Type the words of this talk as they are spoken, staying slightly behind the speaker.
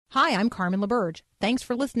Hi, I'm Carmen LaBerge. Thanks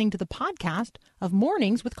for listening to the podcast of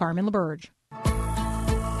Mornings with Carmen LaBerge.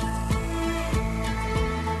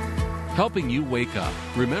 Helping you wake up,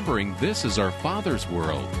 remembering this is our Father's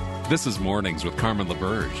world. This is Mornings with Carmen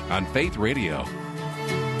LaBerge on Faith Radio. If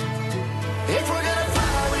we're gonna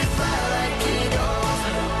fly, we fly like eagles,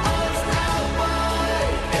 unstoppable.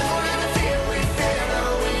 If we're gonna fear, we fear no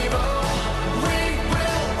evil. We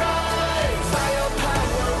will rise. By your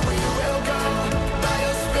power, we will go. By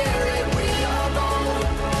your spirit, we are bold.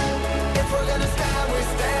 If we're gonna stand, we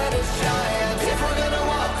stand as giants. If we're gonna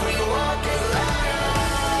walk, we walk as lions.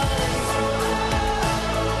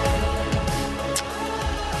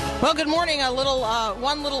 Well, good morning.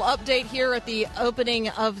 One little update here at the opening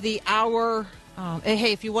of the hour.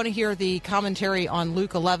 Hey, if you want to hear the commentary on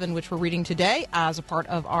Luke 11, which we're reading today as a part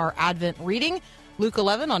of our Advent reading, Luke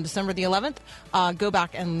 11 on December the 11th, go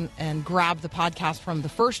back and grab the podcast from the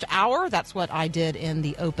first hour. That's what I did in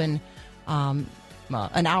the open an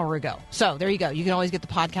hour ago. So there you go. You can always get the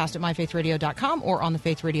podcast at myfaithradio.com or on the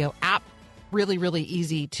Faith Radio app. Really, really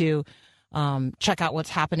easy to check out what's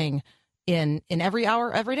happening in every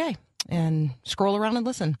hour, every day, and scroll around and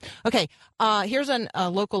listen. Okay, here's a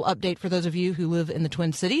local update for those of you who live in the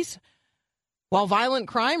Twin Cities. While violent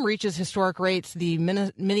crime reaches historic rates, the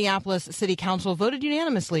Minneapolis City Council voted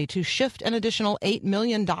unanimously to shift an additional $8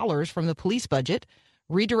 million from the police budget,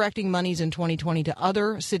 redirecting monies in 2020 to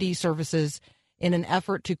other city services in an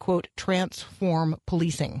effort to, quote, transform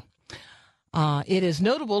policing. It is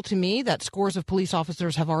notable to me that scores of police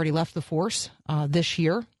officers have already left the force this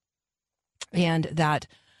year, and that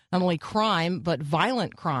not only crime, but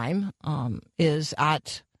violent crime is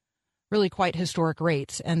at really quite historic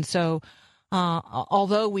rates. And so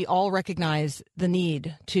although we all recognize the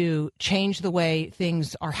need to change the way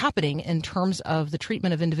things are happening in terms of the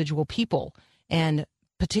treatment of individual people and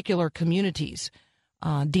particular communities,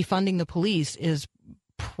 defunding the police is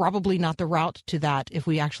probably not the route to that if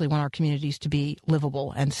we actually want our communities to be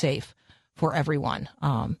livable and safe for everyone.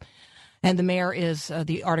 And the mayor is,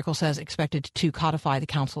 the article says, expected to codify the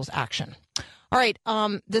council's action. All right,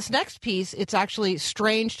 this next piece, it's actually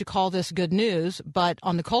strange to call this good news, but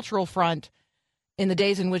on the cultural front, in the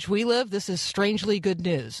days in which we live, this is strangely good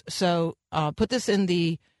news. So put this in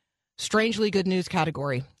the strangely good news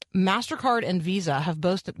category. MasterCard and Visa have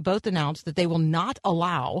both announced that they will not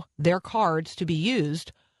allow their cards to be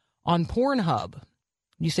used on Pornhub.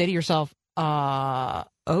 You say to yourself,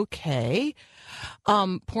 okay.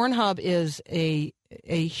 Pornhub is a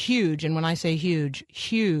huge, and when I say huge,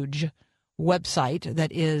 huge website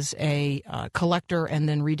that is a collector and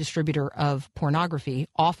then redistributor of pornography,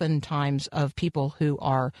 oftentimes of people who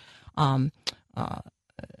are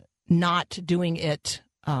not doing it,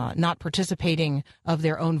 not participating of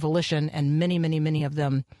their own volition, and many, many, many of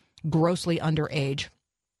them grossly underage.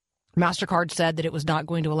 MasterCard said that it was not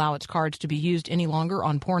going to allow its cards to be used any longer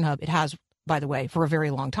on Pornhub. It has, by the way, for a very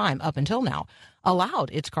long time, up until now, allowed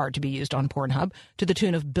its card to be used on Pornhub to the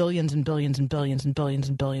tune of billions and billions and billions and billions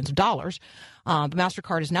and billions of dollars. But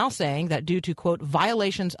MasterCard is now saying that due to, quote,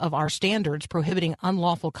 violations of our standards prohibiting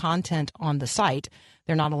unlawful content on the site,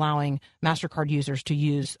 they're not allowing MasterCard users to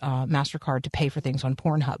use MasterCard to pay for things on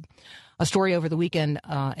Pornhub. A story over the weekend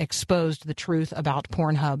exposed the truth about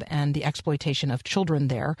Pornhub and the exploitation of children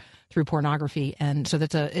there through pornography. And so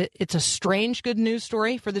it's a strange good news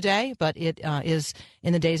story for the day, but it is,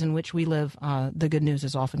 in the days in which we live, the good news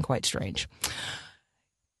is often quite strange.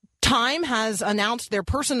 Time has announced their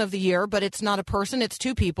person of the year, but it's not a person, it's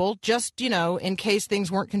two people. Just, in case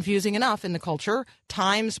things weren't confusing enough in the culture,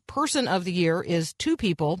 Time's person of the year is two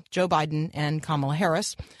people, Joe Biden and Kamala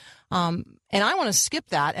Harris. And I want to skip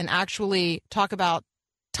that and actually talk about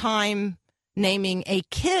Time naming a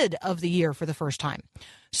kid of the year for the first time.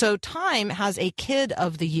 So Time has a kid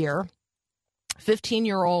of the year,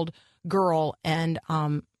 15-year-old girl. And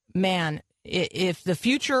man, if the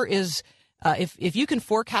future is, if you can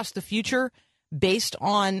forecast the future based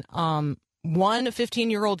on one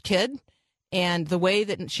 15-year-old kid and the way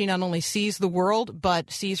that she not only sees the world,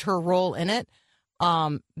 but sees her role in it,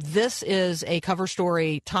 this is a cover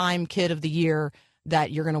story Time Kid of the Year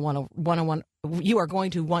that you're going to you are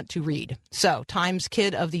going to want to read. So Time's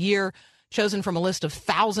Kid of the Year, chosen from a list of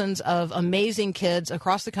thousands of amazing kids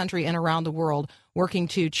across the country and around the world working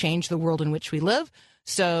to change the world in which we live.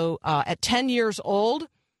 So at 10 years old,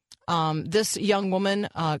 this young woman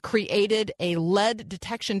created a lead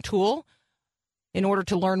detection tool in order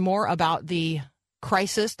to learn more about the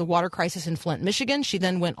water crisis in Flint, Michigan. She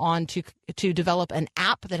then went on to develop an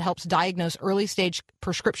app that helps diagnose early-stage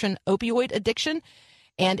prescription opioid addiction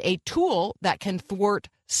and a tool that can thwart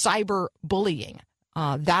cyber bullying.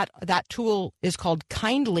 That tool is called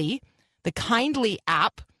Kindly. The Kindly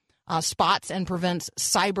app spots and prevents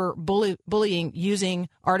cyber bullying using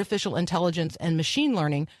artificial intelligence and machine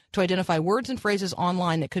learning to identify words and phrases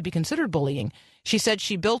online that could be considered bullying. She said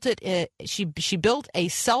she built she built a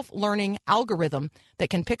self-learning algorithm that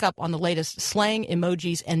can pick up on the latest slang,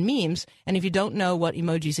 emojis, and memes. And if you don't know what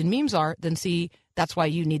emojis and memes are, then that's why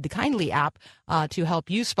you need the Kindly app to help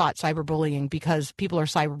you spot cyberbullying, because people are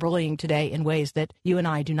cyberbullying today in ways that you and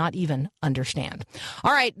I do not even understand.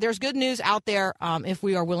 All right, there's good news out there if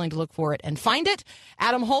we are willing to look for it and find it.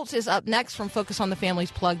 Adam Holtz is up next from Focus on the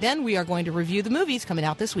Family's Plugged In. We are going to review the movies coming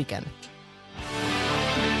out this weekend.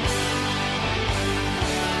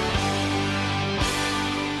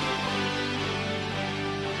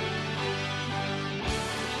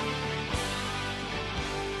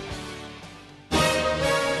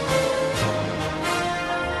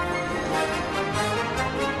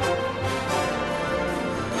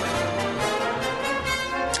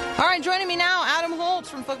 Joining me now, Adam Holtz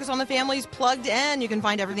from Focus on the Family's Plugged In. You can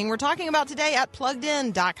find everything we're talking about today at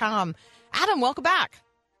pluggedin.com. Adam, welcome back.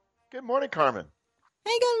 Good morning, Carmen.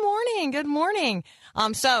 Hey, good morning. Good morning.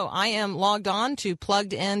 So I am logged on to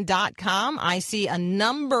pluggedin.com. I see a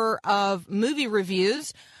number of movie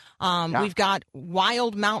reviews. We've got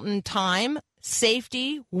Wild Mountain Thyme,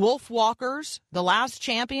 Safety, Wolfwalkers, The Last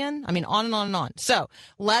Champion. I mean, on and on and on. So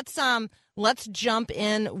let's jump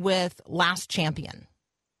in with Last Champion.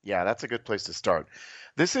 Yeah, that's a good place to start.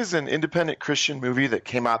 This is an independent Christian movie that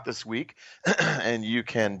came out this week, and you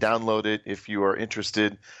can download it if you are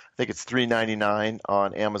interested. I think it's $3.99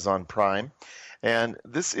 on Amazon Prime. And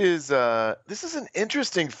this is an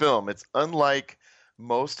interesting film. It's unlike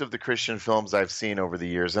most of the Christian films I've seen over the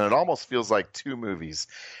years, and it almost feels like two movies.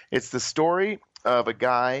 It's the story of a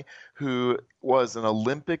guy who was an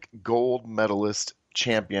Olympic gold medalist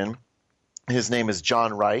champion. His name is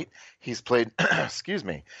John Wright. He's played,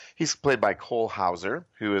 he's played by Cole Hauser,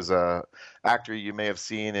 who is a actor you may have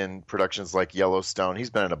seen in productions like Yellowstone. He's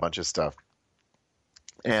been in a bunch of stuff.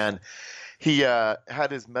 And he had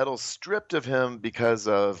his medal stripped of him because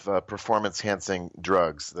of performance-enhancing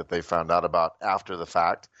drugs that they found out about after the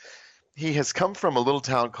fact. He has come from a little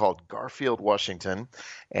town called Garfield, Washington.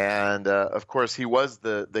 And, of course, he was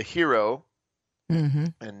the hero. Mm-hmm.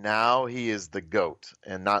 And now he is the GOAT,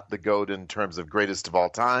 and not the GOAT in terms of greatest of all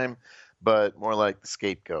time, but more like the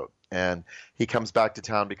scapegoat. And he comes back to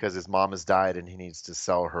town because his mom has died and he needs to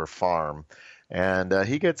sell her farm. And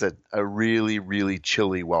he gets a really, really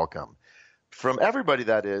chilly welcome from everybody,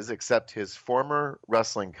 that is, except his former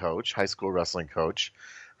wrestling coach, high school wrestling coach,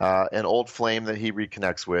 an old flame that he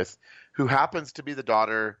reconnects with, who happens to be the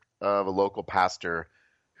daughter of a local pastor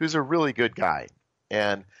who's a really good guy.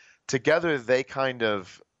 And together, they kind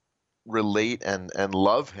of relate and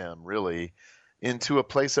love him, really, into a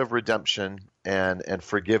place of redemption and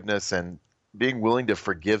forgiveness and being willing to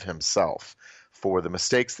forgive himself for the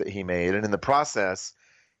mistakes that he made. And in the process,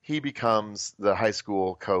 he becomes the high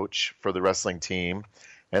school coach for the wrestling team,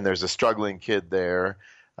 and there's a struggling kid there.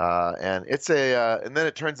 And then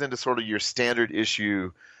it turns into sort of your standard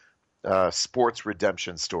issue sports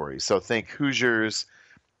redemption story. So think Hoosiers.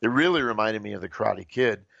 It really reminded me of the Karate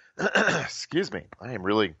Kid. Excuse me. I am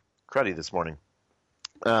really cruddy this morning.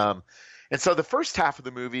 And so the first half of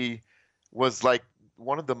the movie was like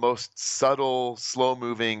one of the most subtle,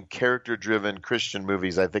 slow-moving, character-driven Christian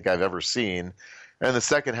movies I think I've ever seen. And the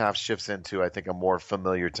second half shifts into, I think, a more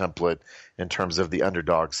familiar template in terms of the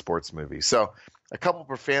underdog sports movie. So a couple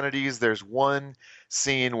profanities. There's one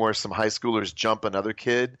scene where some high schoolers jump another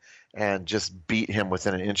kid and just beat him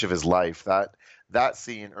within an inch of his life. That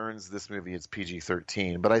scene earns this movie its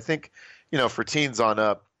PG-13. But I think, for teens on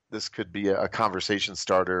up, this could be a conversation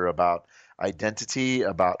starter about identity,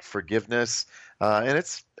 about forgiveness. And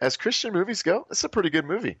it's, as Christian movies go, it's a pretty good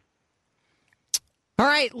movie. All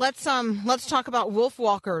right, let's talk about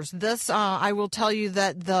Wolfwalkers. This, I will tell you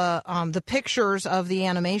that the pictures of the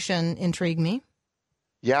animation intrigue me.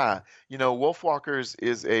 Yeah, Wolfwalkers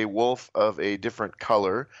is a wolf of a different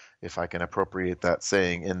color, if I can appropriate that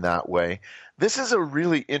saying in that way. This is a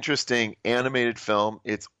really interesting animated film.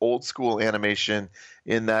 It's old school animation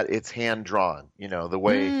in that it's hand-drawn, the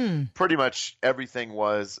way pretty much everything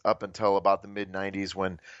was up until about the mid-'90s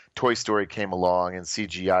when Toy Story came along and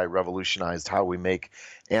CGI revolutionized how we make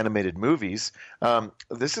animated movies.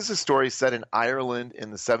 This is a story set in Ireland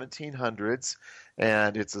in the 1700s,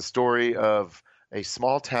 and it's a story of a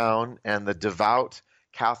small town and the devout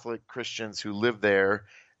Catholic Christians who live there,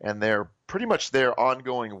 and they're pretty much their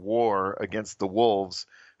ongoing war against the wolves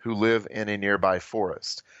who live in a nearby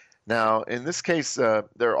forest. Now, in this case,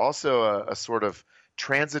 they're also a sort of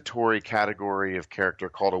transitory category of character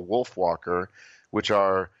called a Wolfwalker, which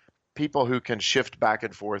are people who can shift back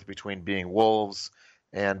and forth between being wolves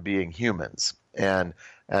and being humans. And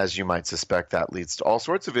as you might suspect, that leads to all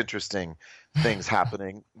sorts of interesting things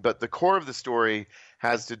happening. But the core of the story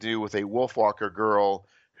has to do with a Wolfwalker girl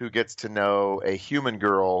who gets to know a human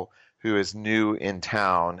girl who is new in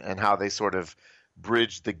town, and how they sort of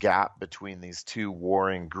bridge the gap between these two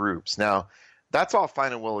warring groups. Now, that's all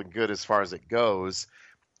fine and well and good as far as it goes.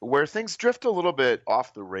 Where things drift a little bit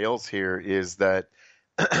off the rails here is that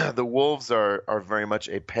the wolves are very much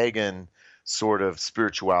a pagan sort of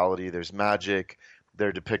spirituality. There's magic.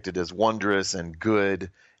 They're depicted as wondrous and good.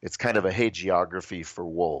 It's kind of a hagiography for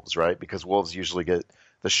wolves, right? Because wolves usually get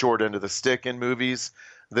the short end of the stick in movies.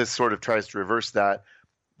 This sort of tries to reverse that.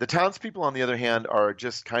 The townspeople, on the other hand, are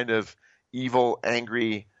just kind of evil,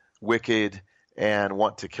 angry, wicked, and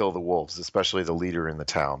want to kill the wolves, especially the leader in the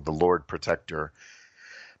town, the Lord Protector.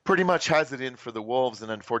 Pretty much has it in for the wolves, and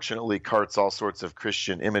unfortunately carts all sorts of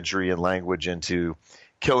Christian imagery and language into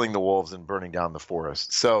killing the wolves and burning down the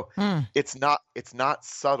forest. So it's not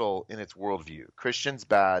subtle in its worldview. Christians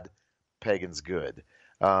bad, pagans good.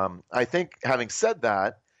 I think, having said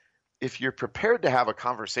that, if you're prepared to have a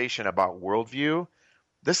conversation about worldview,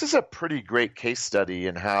 this is a pretty great case study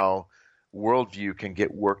in how worldview can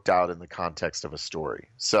get worked out in the context of a story.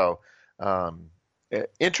 So,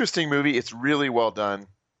 interesting movie. It's really well done.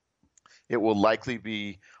 It will likely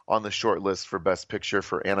be on the short list for Best Picture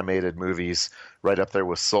for animated movies, right up there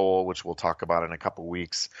with Soul, which we'll talk about in a couple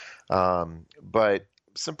weeks. But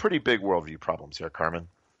some pretty big worldview problems here, Carmen.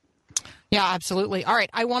 Yeah, absolutely. All right.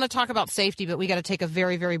 I want to talk about safety, but we got to take a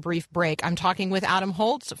very, very brief break. I'm talking with Adam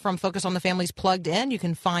Holtz from Focus on the Family's Plugged In. You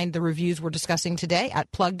can find the reviews we're discussing today at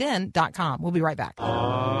pluggedin.com. We'll be right back. I'm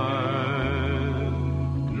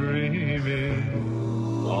dreaming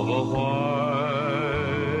of a white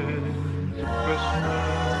Christmas.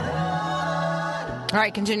 All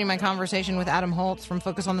right, continuing my conversation with Adam Holtz from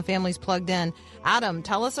Focus on the Family's Plugged In. Adam,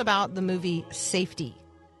 tell us about the movie Safety.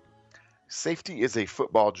 Safety is a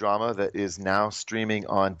football drama that is now streaming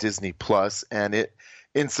on Disney Plus, and it,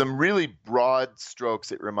 in some really broad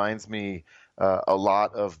strokes, it reminds me a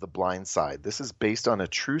lot of The Blind Side. This is based on a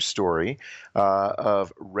true story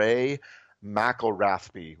of Ray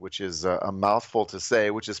McElrathbey, which is a mouthful to say,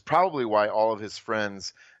 which is probably why all of his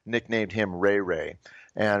friends nicknamed him Ray Ray.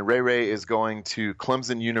 And Ray Ray is going to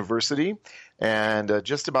Clemson University, and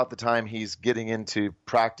just about the time he's getting into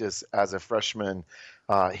practice as a freshman,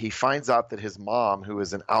 he finds out that his mom, who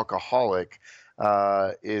is an alcoholic,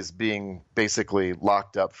 is being basically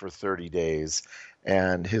locked up for 30 days.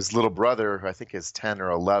 And his little brother, who I think is 10 or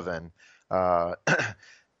 11,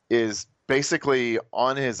 is basically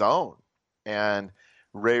on his own. And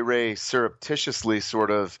Ray Ray surreptitiously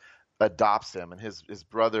sort of adopts him. And his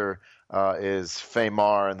brother is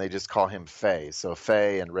Faymar, and they just call him Fay. So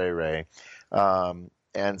Fay and Ray Ray.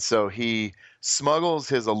 And so he smuggles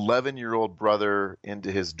his 11-year-old brother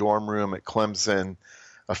into his dorm room at Clemson.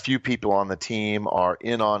 A few people on the team are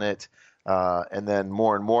in on it, and then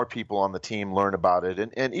more and more people on the team learn about it.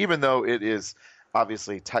 And even though it is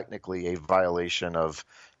obviously technically a violation of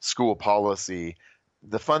school policy,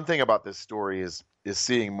 the fun thing about this story is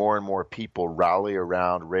seeing more and more people rally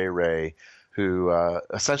around Ray Ray, who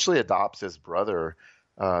essentially adopts his brother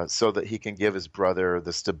so that he can give his brother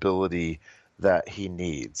the stability that he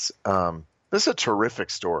needs. This is a terrific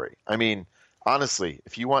story. I mean, honestly,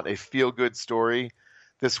 if you want a feel-good story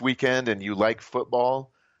this weekend and you like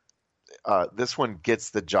football, this one gets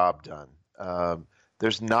the job done.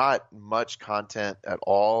 There's not much content at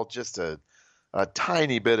all, just a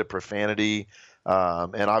tiny bit of profanity.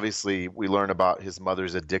 And obviously, we learn about his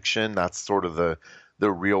mother's addiction. That's sort of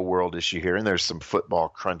the real-world issue here. And there's some football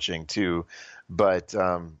crunching, too. But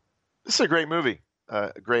this is a great movie,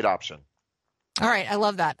 a great option. All right. I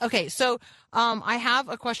love that. Okay. So I have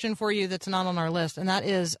a question for you that's not on our list, and that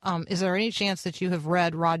is there any chance that you have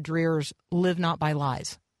read Rod Dreher's Live Not by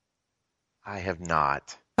Lies? I have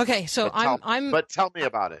not. Okay. So but tell me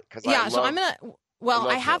about it. So I'm going to. Well,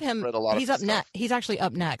 I have him. He's up next. He's actually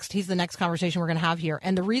up next. He's the next conversation we're going to have here.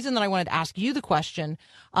 And the reason that I wanted to ask you the question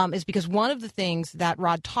is because one of the things that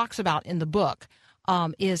Rod talks about in the book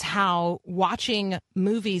is how watching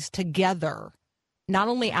movies together, not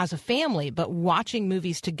only as a family, but watching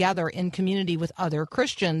movies together in community with other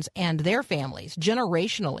Christians and their families,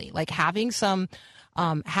 generationally, like having some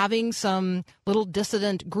little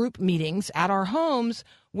dissident group meetings at our homes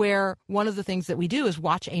where one of the things that we do is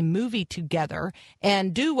watch a movie together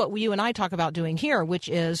and do what you and I talk about doing here, which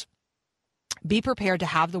is be prepared to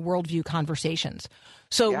have the worldview conversations.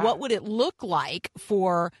 So what would it look like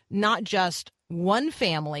for not just one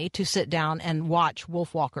family to sit down and watch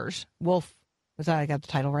Wolfwalkers. Was that I got the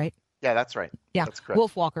title right? Yeah, that's right. Yeah, that's correct.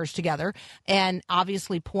 Wolfwalkers together, and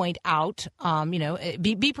obviously point out,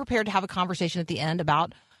 be prepared to have a conversation at the end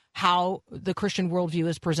about how the Christian worldview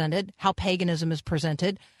is presented, how paganism is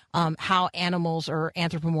presented, how animals are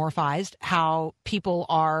anthropomorphized, how people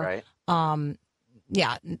are, right.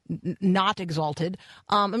 Not exalted.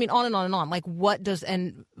 On and on and on. Like, what does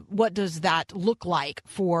that look like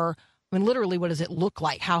for? Literally, what does it look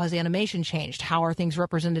like? How has animation changed? How are things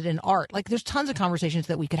represented in art? Like, there's tons of conversations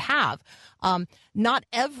that we could have. Not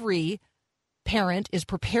every parent is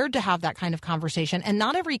prepared to have that kind of conversation, and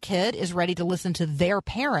not every kid is ready to listen to their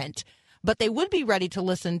parent, but they would be ready to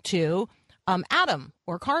listen to Adam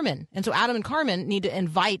or Carmen. And so Adam and Carmen need to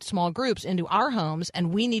invite small groups into our homes,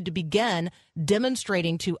 and we need to begin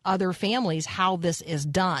demonstrating to other families how this is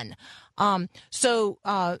done.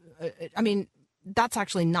 That's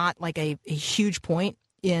actually not like a huge point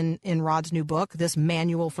in Rod's new book, this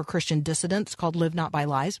manual for Christian dissidents called Live Not by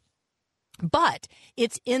Lies. But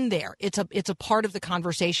it's in there. It's a part of the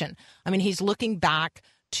conversation. He's looking back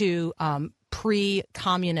to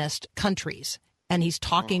pre-communist countries, and he's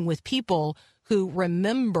talking with people who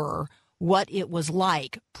remember what it was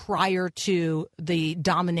like prior to the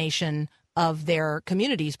domination of their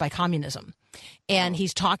communities by communism. And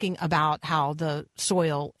he's talking about how the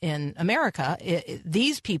soil in America,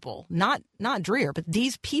 these people, not Dreher, but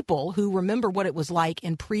these people who remember what it was like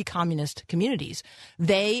in pre-communist communities,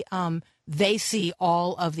 they see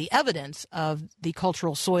all of the evidence of the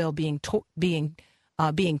cultural soil being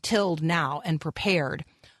tilled now and prepared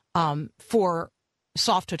for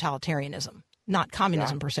soft totalitarianism. Not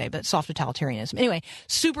communism per se, but soft totalitarianism. Anyway,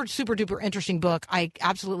 super, super duper interesting book. I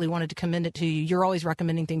absolutely wanted to commend it to you. You're always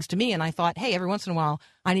recommending things to me, and I thought, hey, every once in a while,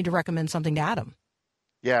 I need to recommend something to Adam.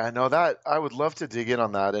 Yeah, no, that I would love to dig in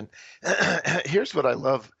on that. And here's what I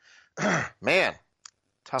love. Man,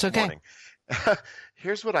 tough morning.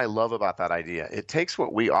 Here's what I love about that idea. It takes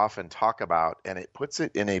what we often talk about and it puts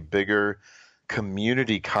it in a bigger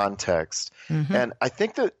community context. Mm-hmm. And I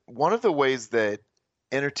think that one of the ways that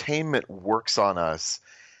entertainment works on us,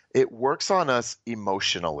 it works on us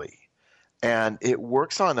emotionally. And it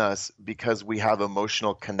works on us because we have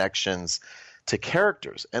emotional connections to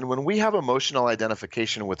characters. And when we have emotional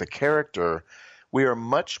identification with a character, we are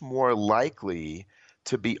much more likely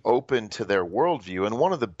to be open to their worldview. And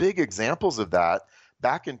one of the big examples of that,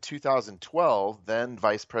 back in 2012, then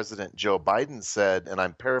Vice President Joe Biden said, and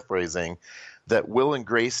I'm paraphrasing, that Will and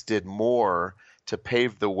Grace did more to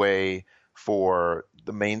pave the way for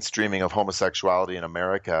the mainstreaming of homosexuality in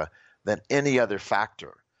America than any other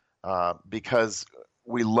factor, because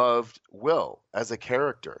we loved Will as a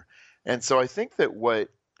character. And so I think that what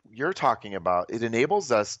you're talking about, it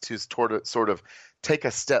enables us to sort of take a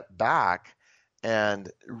step back and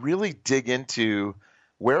really dig into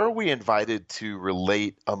where are we invited to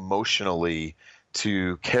relate emotionally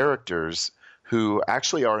to characters who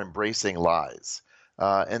actually are embracing lies.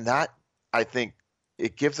 And that, I think,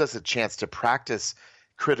 it gives us a chance to practice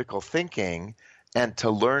critical thinking and to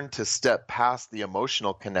learn to step past the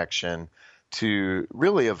emotional connection to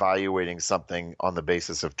really evaluating something on the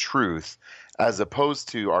basis of truth, as opposed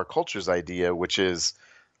to our culture's idea, which is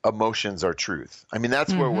emotions are truth.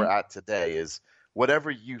 That's where we're at today, is whatever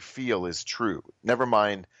you feel is true. Never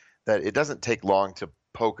mind that it doesn't take long to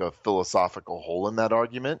poke a philosophical hole in that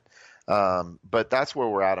argument. But that's where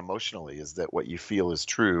we're at emotionally, is that what you feel is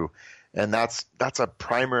true. And that's a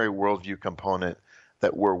primary worldview component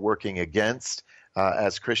that we're working against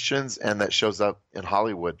as Christians, and that shows up in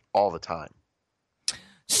Hollywood all the time.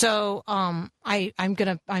 So I'm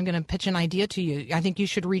gonna pitch an idea to you. I think you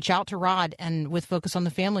should reach out to Rod, and with Focus on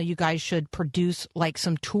the Family, you guys should produce like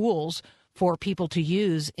some tools for people to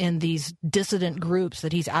use in these dissident groups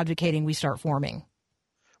that he's advocating we start forming.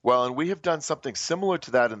 Well, and we have done something similar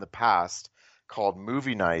to that in the past called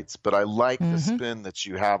movie nights, but I like the spin that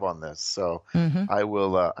you have on this. So I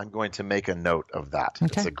will, I'm going to make a note of that. Okay.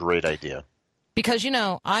 It's a great idea. Because,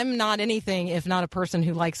 I'm not anything if not a person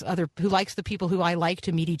who likes the people who I like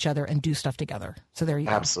to meet each other and do stuff together. So there you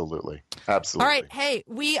go. Absolutely. All right. Hey,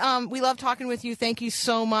 we love talking with you. Thank you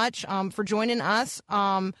so much for joining us.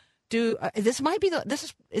 This might be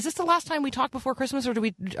is this the last time we talk before Christmas, or are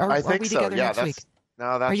we together next week?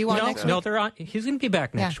 No, that's Are you on next week? No, they're on. He's going to be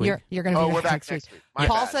back next week. You're going to be back next week.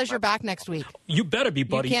 Paul says you're back next week. You better be,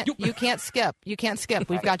 buddy. You can't skip. You can't skip.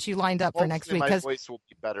 We've got you lined up for next week. My voice will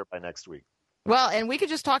be better by next week. Well, and we could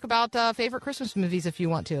just talk about favorite Christmas movies if you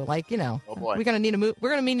want to. Like, oh boy. we're going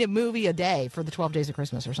to need a movie a day for the 12 Days of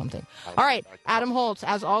Christmas or something. All right, Adam Holtz,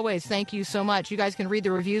 as always, thank you so much. You guys can read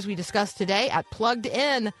the reviews we discussed today at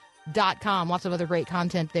pluggedin.com. wolfwalkers.com. Lots of other great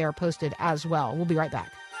content there posted as well. We'll be right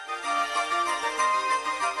back.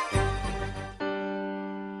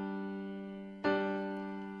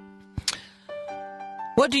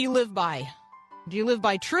 What do you live by? Do you live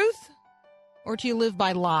by truth or do you live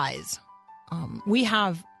by lies? We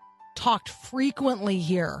have talked frequently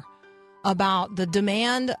here about the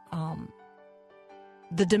demand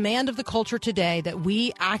of the culture today that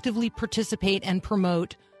we actively participate and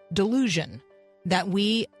promote delusion, that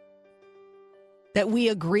we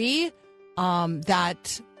agree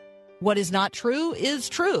that what is not true is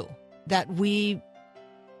true, that we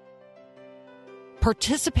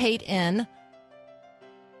participate in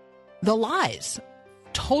the lies,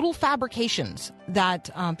 total fabrications that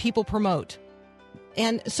people promote.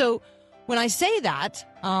 And so when I say that,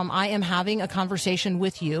 I am having a conversation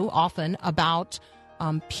with you often about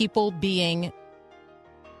people being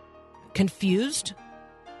confused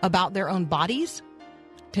about their own bodies,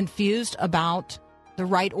 confused about the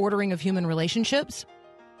right ordering of human relationships.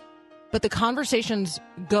 But the conversations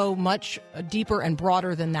go much deeper and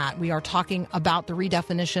broader than that. We are talking about the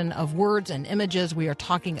redefinition of words and images. We are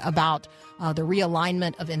talking about the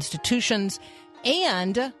realignment of institutions.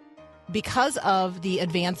 And because of the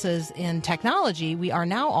advances in technology, we are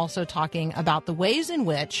now also talking about the ways in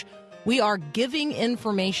which we are giving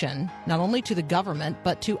information, not only to the government,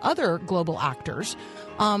 but to other global actors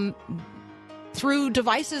through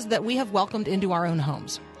devices that we have welcomed into our own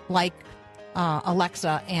homes, like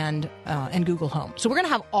Alexa and Google Home. So we're going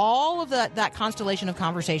to have all of that constellation of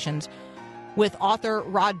conversations with author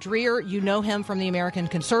Rod Dreher. You know him from The American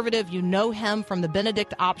Conservative. You know him from The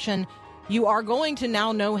Benedict Option. You are going to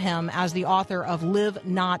now know him as the author of Live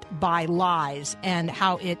Not by Lies and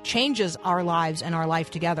how it changes our lives and our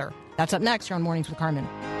life together. That's up next here on Mornings with Carmen.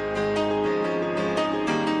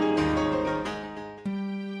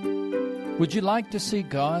 Would you like to see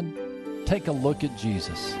God? Take a look at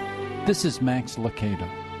Jesus. This is Max Lucado.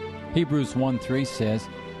 Hebrews 1:3 says,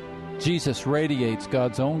 Jesus radiates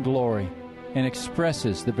God's own glory and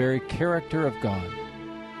expresses the very character of God.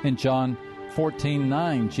 In John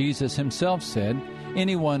 14:9, Jesus himself said,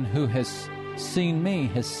 anyone who has seen me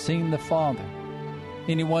has seen the Father.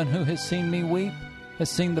 Anyone who has seen me weep has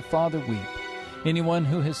seen the Father weep. Anyone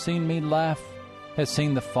who has seen me laugh has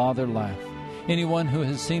seen the Father laugh. Anyone who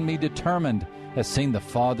has seen me determined has seen the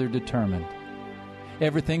Father determined.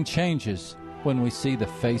 Everything changes when we see the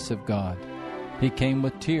face of God. He came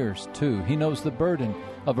with tears, too. He knows the burden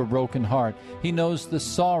of a broken heart. He knows the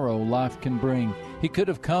sorrow life can bring. He could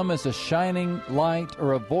have come as a shining light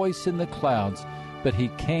or a voice in the clouds, but he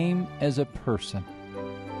came as a person.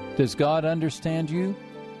 Does God understand you?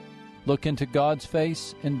 Look into God's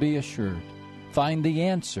face and be assured. Find the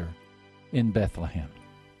answer in Bethlehem.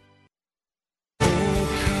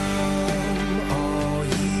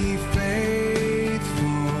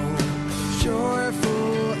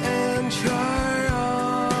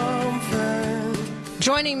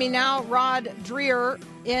 Joining me now, Rod Dreher.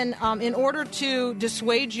 In order to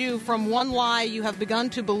dissuade you from one lie you have begun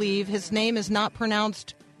to believe, his name is not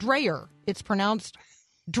pronounced Dreher. It's pronounced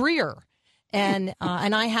Dreher. And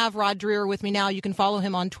I have Rod Dreher with me now. You can follow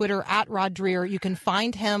him on Twitter at Rod Dreher. You can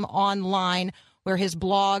find him online where his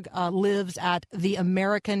blog lives at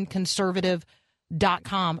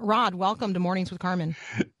theamericanconservative.com. Rod, welcome to Mornings with Carmen.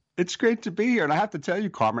 It's great to be here. And I have to tell you,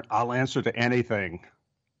 Carmen, I'll answer to anything.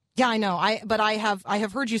 Yeah, I know. But I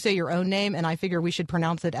have heard you say your own name, and I figure we should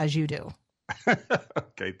pronounce it as you do.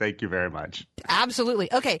 Okay, thank you very much.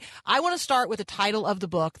 Absolutely. Okay, I want to start with the title of the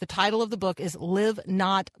book. The title of the book is Live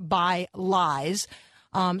Not by Lies.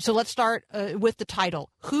 So let's start with the title.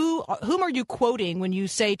 Whom are you quoting when you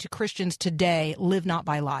say to Christians today, live not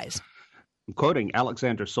by lies? I'm quoting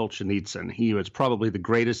Alexander Solzhenitsyn. He was probably the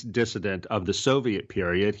greatest dissident of the Soviet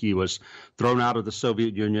period. He was thrown out of the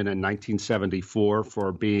Soviet Union in 1974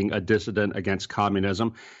 for being a dissident against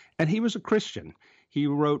communism, and he was a Christian. He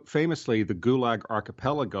wrote famously the Gulag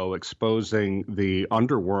Archipelago, exposing the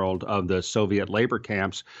underworld of the Soviet labor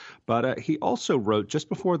camps. But he also wrote, just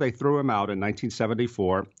before they threw him out in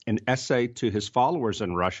 1974, an essay to his followers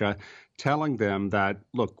in Russia, telling them that,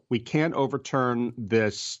 look, we can't overturn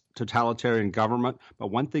this totalitarian government,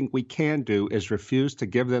 but one thing we can do is refuse to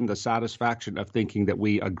give them the satisfaction of thinking that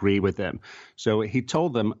we agree with them. So he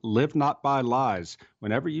told them, live not by lies.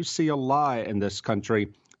 Whenever you see a lie in this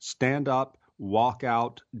country, stand up, walk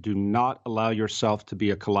out. Do not allow yourself to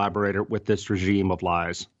be a collaborator with this regime of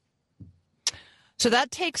lies. So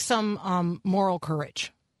that takes some moral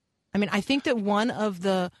courage. I mean, I think that one of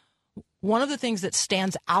the things that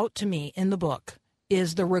stands out to me in the book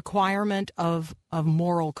is the requirement of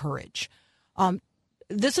moral courage.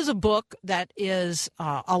 this is a book that is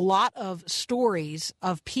a lot of stories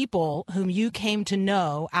of people whom you came to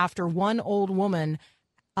know after one old woman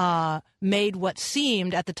made what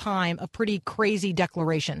seemed at the time a pretty crazy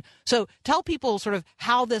declaration. So tell people sort of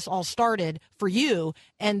how this all started for you,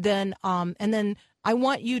 and then I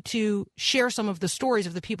want you to share some of the stories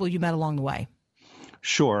of the people you met along the way.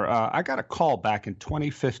 Sure. I got a call back in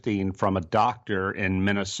 2015 from a doctor in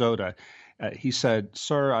Minnesota. He said,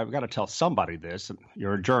 "Sir, I've got to tell somebody this.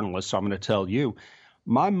 You're a journalist, so I'm going to tell you.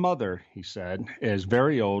 My mother," he said, "is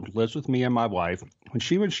very old, lives with me and my wife. When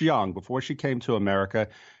she was young, before she came to America,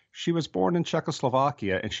 she was born in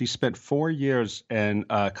Czechoslovakia, and she spent 4 years in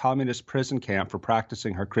a communist prison camp for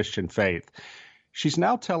practicing her Christian faith. She's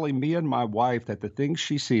now telling me and my wife that the things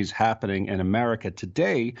she sees happening in America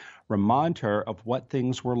today remind her of what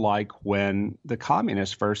things were like when the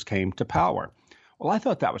communists first came to power." Well, I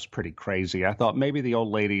thought that was pretty crazy. I thought maybe the old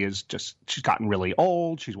lady she's gotten really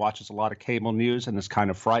old. She watches a lot of cable news and is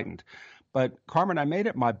kind of frightened. But Carmen, I made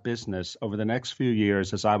it my business over the next few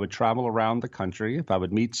years, as I would travel around the country, if I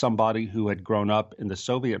would meet somebody who had grown up in the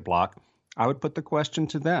Soviet bloc, I would put the question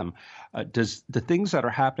to them, does the things that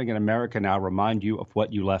are happening in America now remind you of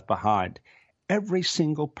what you left behind? Every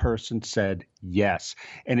single person said yes.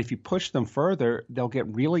 And if you push them further, they'll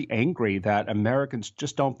get really angry that Americans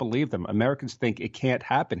just don't believe them. Americans think it can't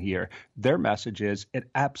happen here. Their message is it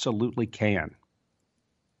absolutely can.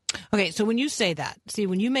 Okay, so when you say that,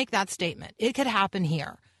 when you make that statement, it could happen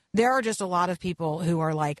here. There are just a lot of people who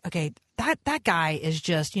are like, okay, that guy is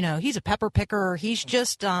just, he's a pepper picker. He's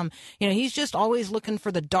just, he's just always looking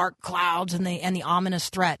for the dark clouds and the ominous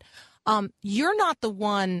threat. You're not the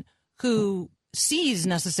one who sees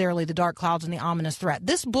necessarily the dark clouds and the ominous threat.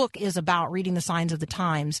 This book is about reading the signs of the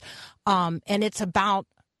times, and it's about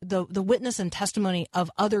the witness and testimony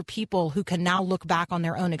of other people who can now look back on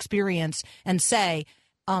their own experience and say,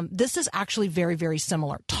 this is actually very, very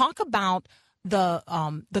similar. Talk about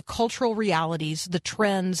the cultural realities, the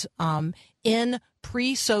trends in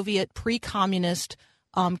pre-Soviet, pre-communist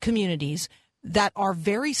communities that are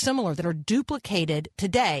very similar, that are duplicated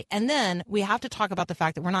today. And then we have to talk about the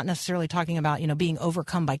fact that we're not necessarily talking about, being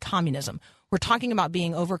overcome by communism. We're talking about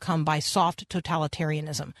being overcome by soft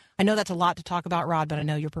totalitarianism. I know that's a lot to talk about, Rod, but I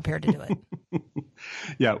know you're prepared to do it.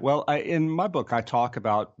 Yeah, well, in my book, I talk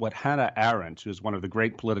about what Hannah Arendt, who is one of the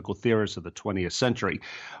great political theorists of the 20th century,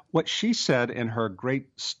 what she said in her great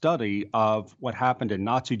study of what happened in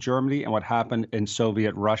Nazi Germany and what happened in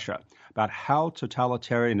Soviet Russia, about how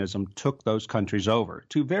totalitarianism took those countries over.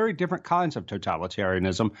 Two very different kinds of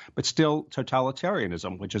totalitarianism, but still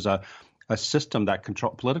totalitarianism, which is a system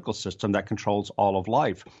political system that controls all of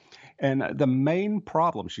life. And the main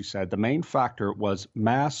problem, she said, the main factor was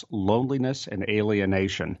mass loneliness and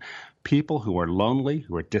alienation. People who are lonely,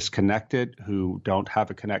 who are disconnected, who don't have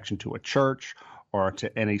a connection to a church or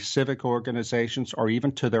to any civic organizations or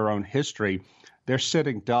even to their own history, they're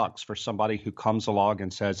sitting ducks for somebody who comes along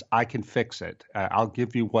and says, I can fix it. I'll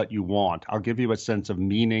give you what you want. I'll give you a sense of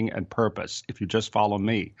meaning and purpose if you just follow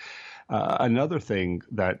me. Another thing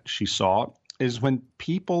that she saw is when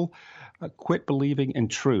people quit believing in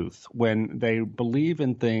truth, when they believe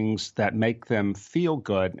in things that make them feel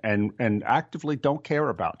good and actively don't care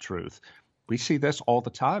about truth. We see this all the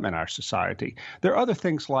time in our society. There are other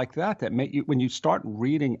things like that make you, when you start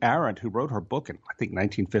reading Arendt, who wrote her book in, I think,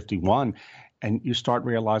 1951, and you start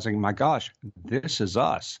realizing, my gosh, this is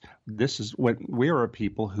us. This is when we are a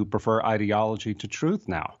people who prefer ideology to truth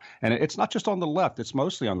now. And it's not just on the left. It's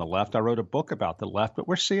mostly on the left. I wrote a book about the left, but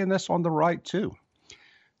we're seeing this on the right, too.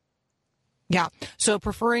 Yeah. So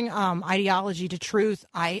preferring ideology to truth,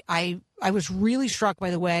 I was really struck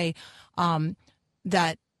by the way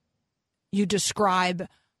that you describe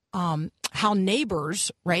how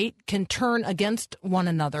neighbors, right, can turn against one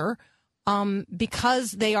another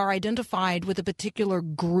because they are identified with a particular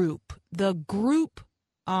group. The group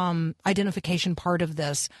identification part of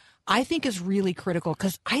this, I think, is really critical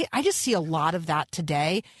because I just see a lot of that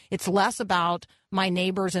today. It's less about my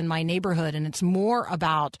neighbors and my neighborhood, and it's more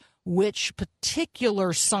about which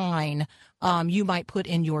particular sign you might put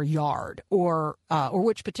in your yard or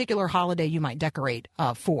which particular holiday you might decorate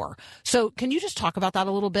for. So can you just talk about that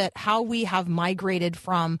a little bit, how we have migrated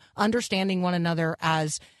from understanding one another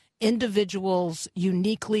as individuals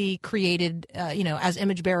uniquely created, as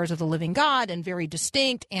image bearers of the living God and very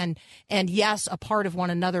distinct and yes, a part of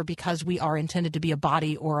one another because we are intended to be a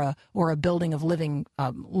body or a building of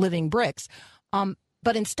living bricks.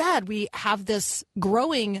 But instead, we have this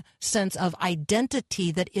growing sense of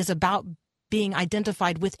identity that is about being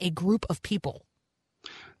identified with a group of people.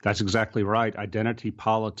 That's exactly right. Identity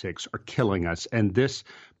politics are killing us. And this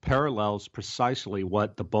parallels precisely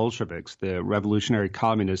what the Bolsheviks, the revolutionary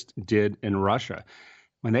communists, did in Russia.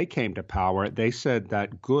 When they came to power, they said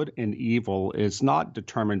that good and evil is not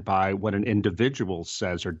determined by what an individual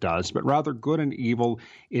says or does, but rather good and evil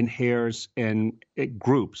inheres in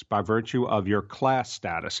groups by virtue of your class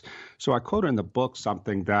status. So I quote in the book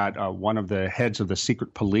something that one of the heads of the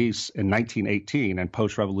secret police in 1918 in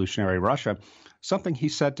post-revolutionary Russia, something he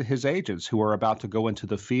said to his agents who were about to go into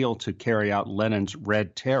the field to carry out Lenin's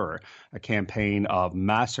Red Terror, a campaign of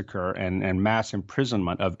massacre and mass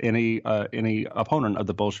imprisonment of any opponent of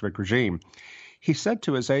the Bolshevik regime. He said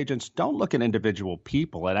to his agents, don't look at individual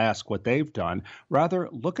people and ask what they've done. Rather,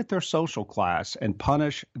 look at their social class and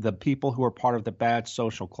punish the people who are part of the bad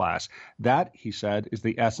social class. That, he said, is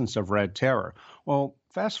the essence of Red Terror. Well,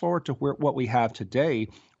 fast forward to what we have today,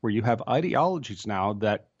 where you have ideologies now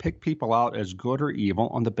that pick people out as good or evil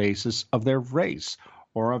on the basis of their race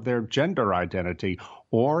or of their gender identity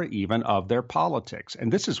or even of their politics.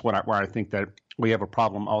 And this is where I think that we have a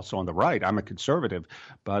problem also on the right. I'm a conservative,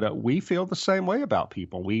 but we feel the same way about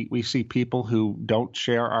people. We see people who don't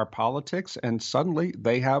share our politics, and suddenly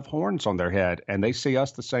they have horns on their head, and they see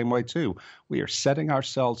us the same way too. We are setting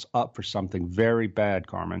ourselves up for something very bad,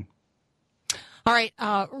 Carmen. All right,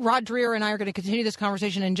 Rod Dreher and I are going to continue this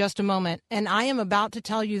conversation in just a moment, and I am about to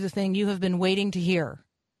tell you the thing you have been waiting to hear.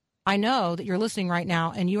 I know that you're listening right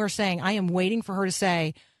now, and you are saying, I am waiting for her to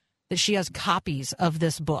say that she has copies of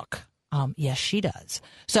this book. Yes, she does.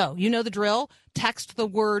 So you know the drill. Text the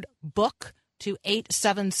word book to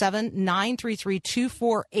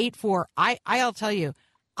 877-933-2484. I'll tell you,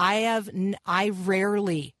 I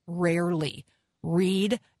rarely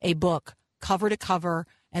read a book cover to cover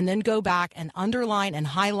and then go back and underline and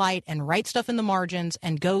highlight and write stuff in the margins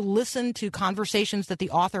and go listen to conversations that the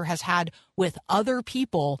author has had with other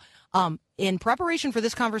people. In preparation for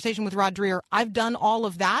this conversation with Rod Dreher, I've done all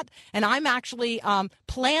of that, and I'm actually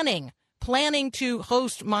planning to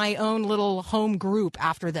host my own little home group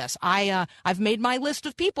after this. I've made my list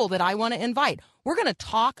of people that I want to invite. We're going to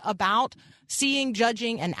talk about seeing,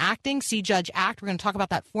 judging, and acting. See, judge, act. We're going to talk about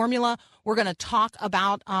that formula. We're going to talk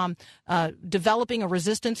about developing a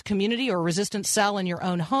resistance community or a resistance cell in your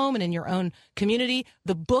own home and in your own community.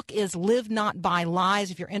 The book is Live Not by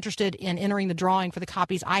Lies. If you're interested in entering the drawing for the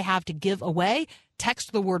copies I have to give away,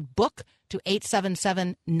 text the word book to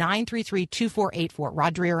 877-933-2484.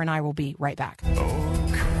 Rod Dreher and I will be right back.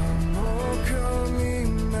 Oh, come,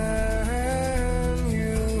 Emmanuel,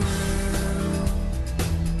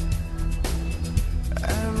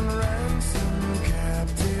 and ransom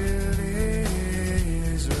captive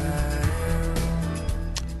Israel.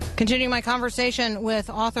 Continuing my conversation with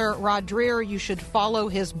author Rod Dreher, you should follow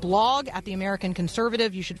his blog at The American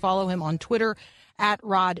Conservative. You should follow him on Twitter at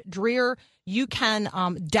Rod Dreher. You can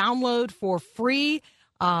download for free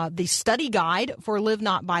the study guide for Live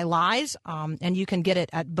Not by Lies, and you can get it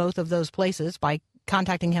at both of those places by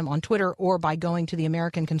contacting him on Twitter or by going to The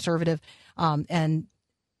American Conservative, and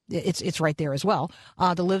it's right there as well,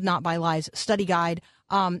 the Live Not by Lies study guide.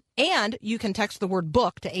 And you can text the word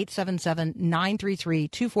book to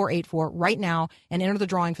 877-933-2484 right now and enter the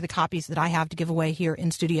drawing for the copies that I have to give away here in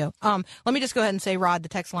studio. Let me just go ahead and say, Rod, the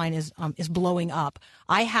text line is blowing up.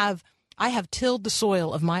 I have tilled the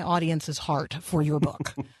soil of my audience's heart for your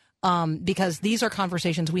book. Because these are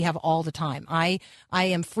conversations we have all the time. I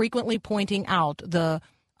am frequently pointing out the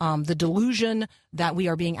delusion that we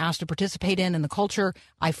are being asked to participate in the culture.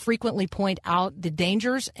 I frequently point out the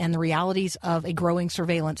dangers and the realities of a growing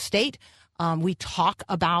surveillance state. We talk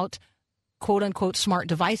about quote unquote smart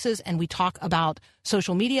devices, and we talk about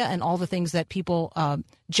social media and all the things that people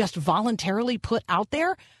just voluntarily put out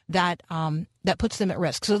there that puts them at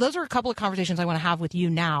risk. So those are a couple of conversations I want to have with you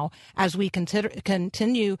now as we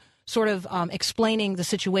continue sort of explaining the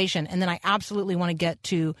situation. And then I absolutely want to get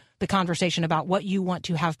to the conversation about what you want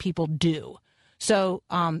to have people do. So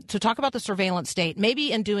to talk about the surveillance state,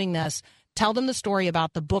 maybe in doing this, tell them the story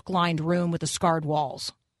about the book-lined room with the scarred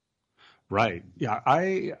walls. Right. Yeah.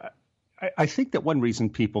 I think that one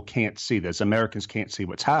reason people can't see this, Americans can't see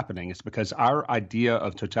what's happening, is because our idea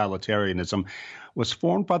of totalitarianism was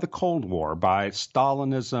formed by the Cold War, by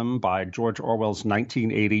Stalinism, by George Orwell's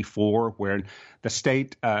 1984, where the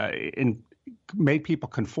state made people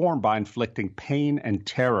conform by inflicting pain and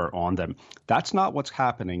terror on them. That's not what's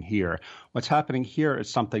happening here. What's happening here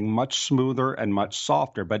is something much smoother and much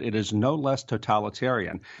softer, but it is no less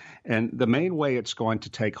totalitarian. And the main way it's going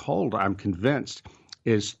to take hold, I'm convinced,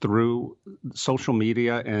 is through social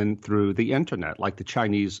media and through the internet, like the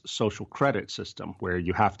Chinese social credit system, where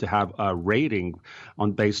you have to have a rating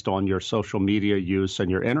based on your social media use and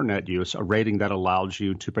your internet use, a rating that allows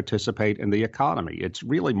you to participate in the economy. It's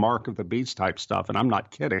really mark of the beast type stuff, and I'm not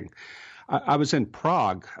kidding. I was in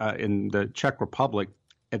Prague, in the Czech Republic,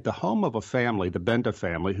 at the home of a family, the Benda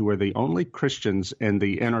family, who were the only Christians in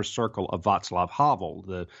the inner circle of Václav Havel,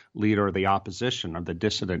 the leader of the opposition of the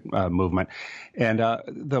dissident movement. And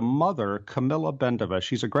the mother, Kamila Bendova,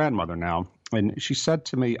 she's a grandmother now, and she said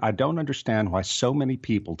to me, I don't understand why so many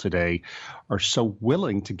people today are so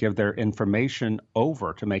willing to give their information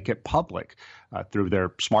over to make it public through their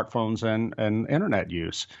smartphones and internet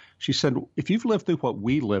use. She said, if you've lived through what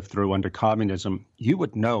we lived through under communism, you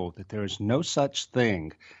would know that there is no such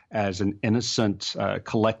thing as an innocent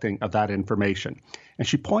collecting of that information. And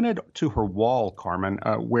she pointed to her wall, Carmen,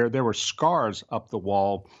 where there were scars up the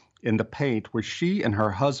wall in the paint where she and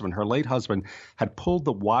her husband, her late husband, had pulled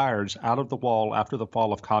the wires out of the wall after the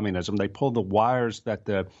fall of communism. They pulled the wires that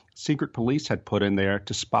the secret police had put in there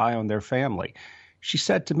to spy on their family. She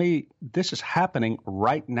said to me, this is happening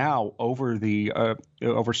right now over the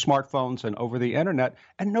over smartphones and over the internet,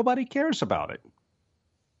 and nobody cares about it.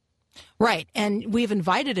 Right. And we've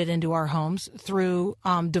invited it into our homes through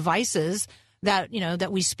devices that,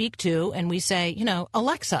 that we speak to, and we say,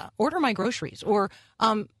 Alexa, order my groceries, or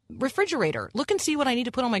refrigerator, look and see what I need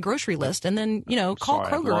to put on my grocery list, and then, call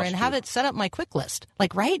Kroger and have it set up my quick list.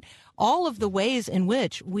 Right? All of the ways in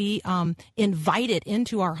which we invite it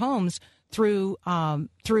into our homes through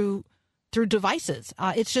devices.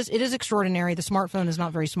 It is extraordinary. The smartphone is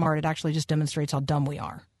not very smart. It actually just demonstrates how dumb we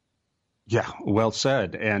are. Yeah, well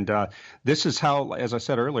said. And this is how, as I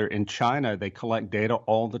said earlier, in China, they collect data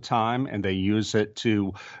all the time and they use it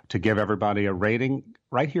to give everybody a rating.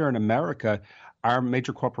 Right here in America, our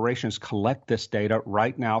major corporations collect this data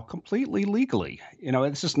right now completely legally.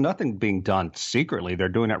 This is nothing being done secretly. They're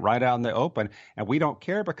doing it right out in the open, and we don't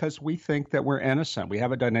care because we think that we're innocent. We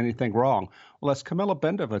haven't done anything wrong. Well, as Kamila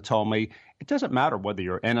Bendova told me, it doesn't matter whether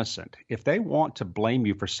you're innocent. If they want to blame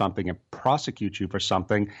you for something and prosecute you for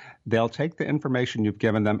something, they'll take the information you've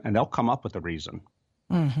given them and they'll come up with a reason.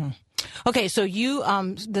 Mm-hmm. Okay, so you,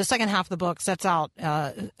 the second half of the book sets out,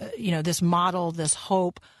 this model, this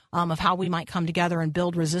hope of how we might come together and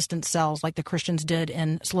build resistance cells like the Christians did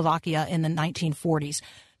in Slovakia in the 1940s.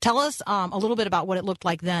 Tell us a little bit about what it looked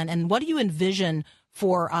like then, and what do you envision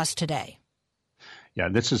for us today? Yeah,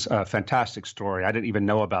 this is a fantastic story. I didn't even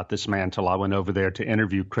know about this man until I went over there to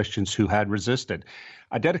interview Christians who had resisted.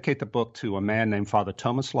 I dedicate the book to a man named Father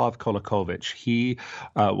Tomislav Kolakovic. He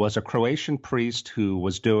was a Croatian priest who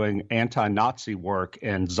was doing anti-Nazi work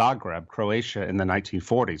in Zagreb, Croatia in the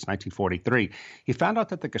 1940s, 1943. He found out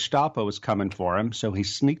that the Gestapo was coming for him, so he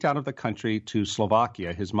sneaked out of the country to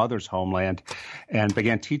Slovakia, his mother's homeland, and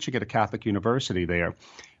began teaching at a Catholic university there.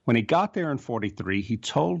 When he got there in 1943, he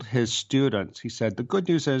told his students, he said, the good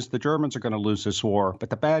news is the Germans are going to lose this war, but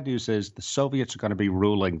the bad news is the Soviets are going to be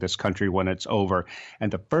ruling this country when it's over.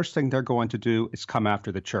 And the first thing they're going to do is come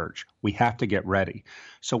after the church. We have to get ready.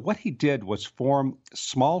 So what he did was form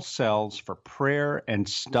small cells for prayer and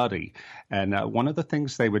study. And one of the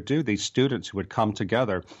things they would do, these students who would come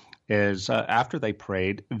together, is after they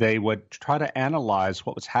prayed, they would try to analyze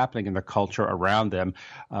what was happening in the culture around them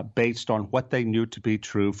based on what they knew to be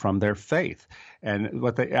true from their faith. And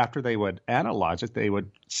after they would analyze it, they would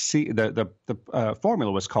see the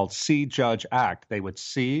formula was called see, judge, act. They would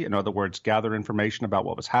see, in other words, gather information about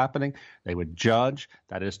what was happening. They would judge,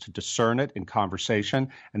 that is to discern it in conversation,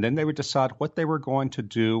 and then they would decide what they were going to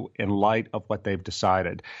do in light of what they've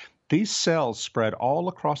decided. These cells spread all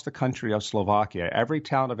across the country of Slovakia. Every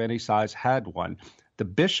town of any size had one. The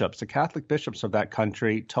bishops, the Catholic bishops of that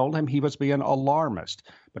country, told him he was being alarmist.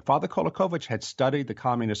 But Father Kolakovic had studied the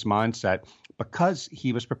communist mindset because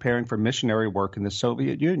he was preparing for missionary work in the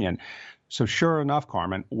Soviet Union. So sure enough,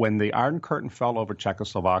 Carmen, when the Iron Curtain fell over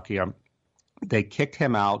Czechoslovakia, they kicked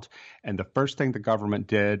him out, and the first thing the government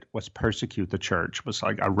did was persecute the church. It was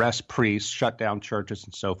like arrest priests, shut down churches,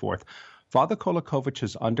 and so forth. Father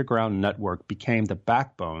Kolakovic's underground network became the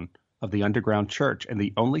backbone of the underground church and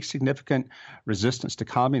the only significant resistance to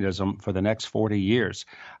communism for the next 40 years.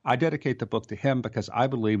 I dedicate the book to him because I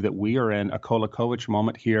believe that we are in a Kolakovic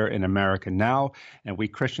moment here in America now, and we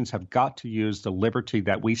Christians have got to use the liberty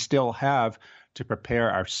that we still have to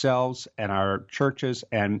prepare ourselves and our churches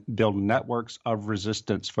and build networks of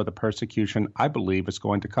resistance for the persecution I believe is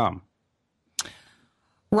going to come.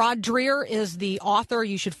 Rod Dreher is the author.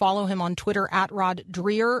 You should follow him on Twitter at Rod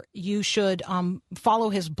Dreher. You should follow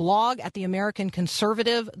his blog at The American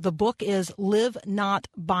Conservative. The book is Live Not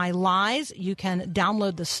by Lies. You can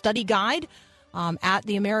download the study guide at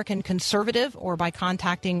The American Conservative or by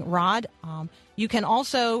contacting Rod. You can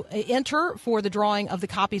also enter for the drawing of the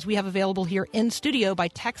copies we have available here in studio by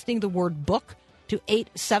texting the word book to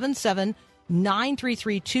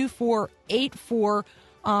 877-933-2484.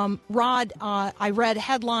 Rod, I read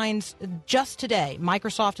headlines just today.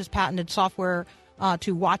 Microsoft has patented software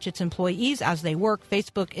to watch its employees as they work.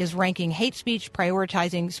 Facebook is ranking hate speech,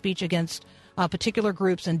 prioritizing speech against particular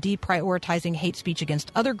groups and deprioritizing hate speech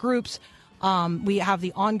against other groups. We have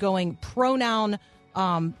the ongoing pronoun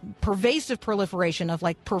pervasive proliferation of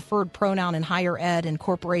like preferred pronoun in higher ed and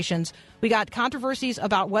corporations. We got controversies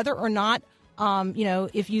about whether or not,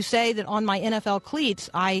 if you say that on my NFL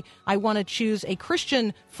cleats, I want to choose a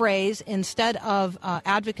Christian phrase instead of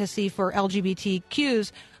advocacy for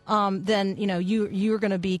LGBTQs, then, you're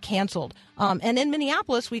going to be canceled. And in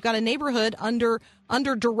Minneapolis, we've got a neighborhood under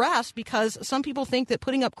duress because some people think that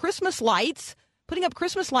putting up Christmas lights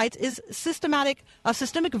is systemic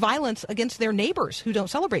violence against their neighbors who don't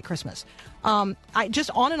celebrate Christmas. I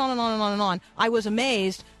just on and on and on and on and on. I was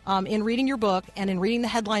amazed in reading your book and in reading the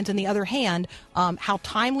headlines in the other hand, how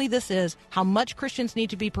timely this is, how much Christians need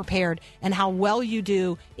to be prepared, and how well you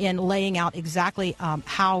do in laying out exactly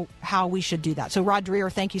how we should do that. So, Rod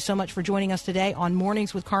Dreher, thank you so much for joining us today on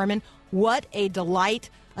Mornings with Carmen. What a delight.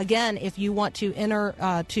 Again, if you want to enter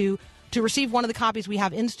to receive one of the copies we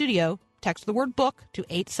have in studio, text the word book to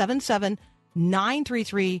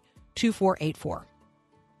 877-933-2484.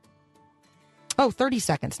 Oh, 30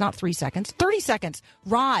 seconds, not 3 seconds. 30 seconds.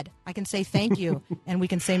 Rod, I can say thank you, and we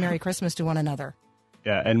can say Merry Christmas to one another.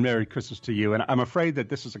 Yeah, and Merry Christmas to you. And I'm afraid that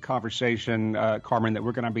this is a conversation, Carmen, that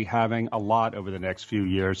we're going to be having a lot over the next few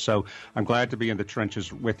years. So I'm glad to be in the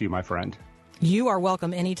trenches with you, my friend. You are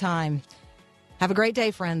welcome anytime. Have a great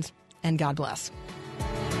day, friends, and God bless.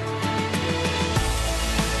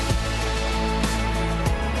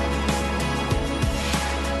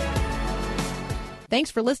 Thanks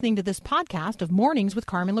for listening to this podcast of Mornings with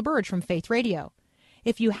Carmen LaBerge from Faith Radio.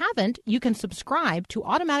 If you haven't, you can subscribe to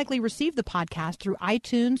automatically receive the podcast through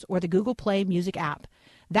iTunes or the Google Play Music app.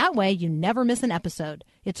 That way, you never miss an episode.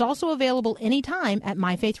 It's also available anytime at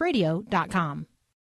myfaithradio.com.